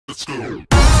Let's go.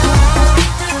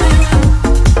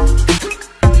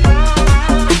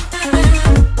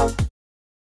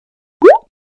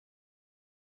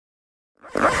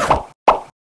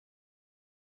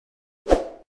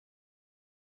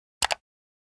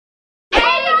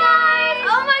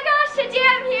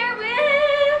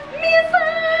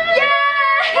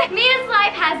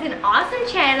 Awesome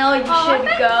channel. You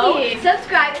should go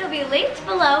subscribe. It'll be linked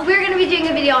below. We're going to be doing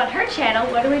a video on her channel.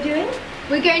 What are we doing?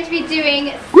 We're going to be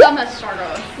doing summer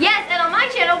struggles. Yes, and on my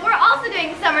channel, we're also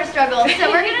doing summer struggles. So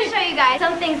we're going to show you guys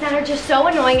some things that are just so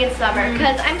annoying in summer.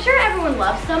 Because I'm sure everyone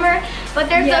loves summer, but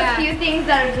there's a few things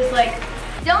that are just like,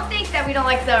 don't think that we don't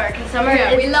like summer, because summer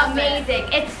is amazing.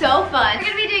 It's so fun.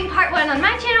 We're going to be doing part 1 on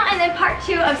my channel and then part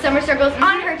 2 of summer struggles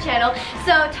on her channel.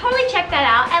 So totally check that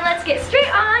out, and let's get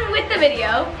straight on with the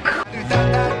video.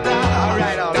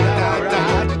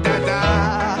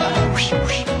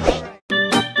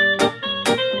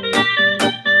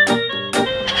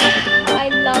 I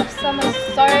love summer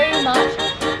so much.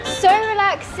 So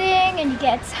relaxing, and you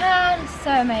get a tan. It's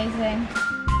so amazing.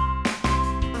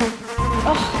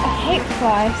 Oh, I hate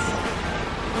flies.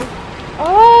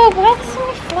 Oh, why are there so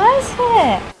many flies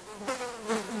here?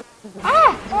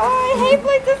 Ah! Oh, I hate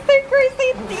flies. They're so gross. They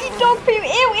eat dog poop. Ew,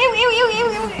 ew, ew, ew, ew,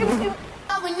 ew, ew, ew.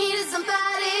 All we need is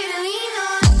somebody to lean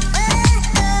on.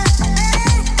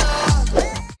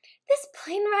 This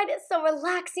plane ride is so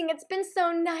relaxing. It's been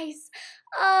so nice.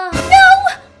 No!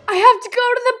 I have to go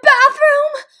to the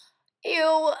bathroom.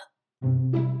 Ew.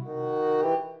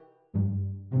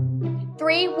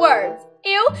 3 words.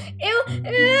 Ew, ew,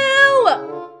 ew.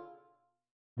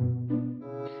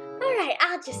 Alright,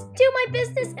 I'll just do my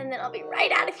business and then I'll be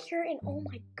right out of here. And oh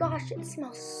my gosh, it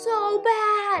smells so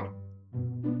bad.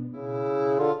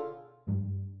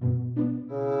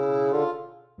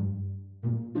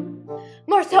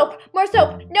 More soap,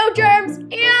 no germs.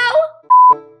 Ew.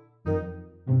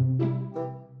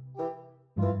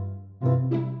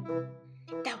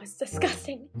 That was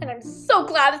disgusting, and I'm so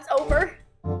glad it's over.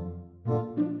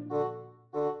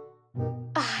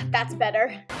 Ah, that's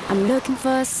better. I'm looking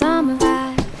for a summer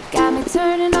vibe. Got me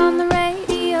turning on the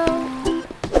radio.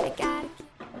 I gotta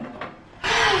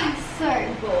I'm so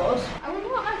bored. I wonder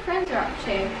what my friends are up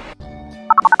to.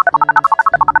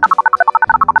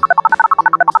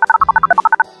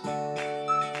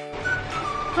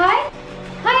 Hi,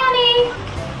 honey.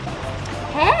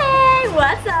 Hey,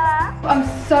 what's up? I'm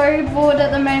so bored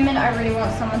at the moment. I really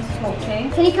want someone to talk to.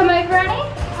 Can you come over, Annie?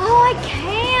 Oh, I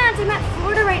can't. I'm at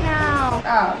Florida right now.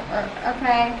 Oh,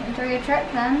 okay. Enjoy your trip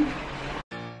then.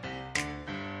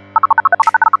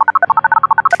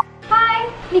 Hi,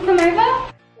 can you come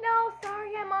over? No,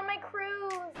 sorry, I'm on my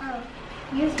cruise. Oh,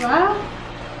 you as well?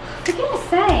 For goodness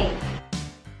sake.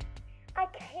 I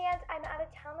can't. I'm out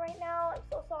of town right now. I'm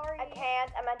so sorry. I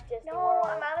can't. I'm at Disney No, World.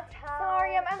 I'm out of town.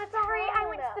 Sorry, I'm out of town. Sorry, I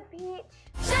went to the beach.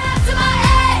 shout out to my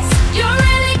ex. You're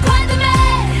really quite the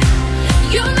man.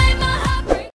 You made my heart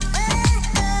break.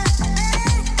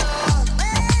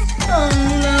 Oh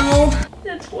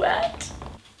no, it's wet.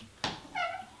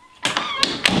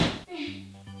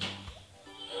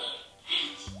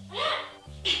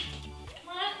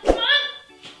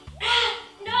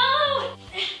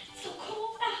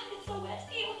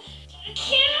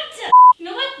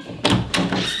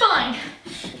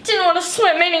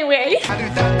 Swim anyway. I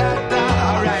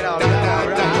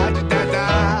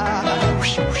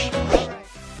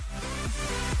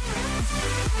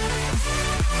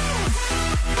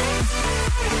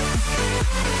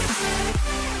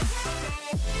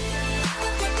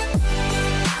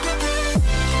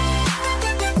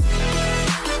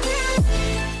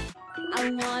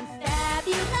want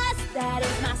fabulous. That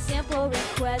is my simple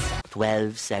request.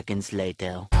 12 seconds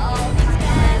later.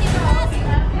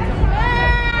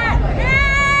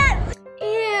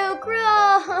 Ew,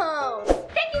 gross.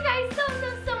 Thank you guys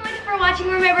so much for watching.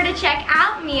 Remember to check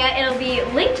out Mia. It'll be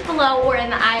linked below or in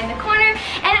the eye in the corner.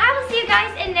 And I will see you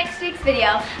guys in next week's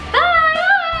video. Bye!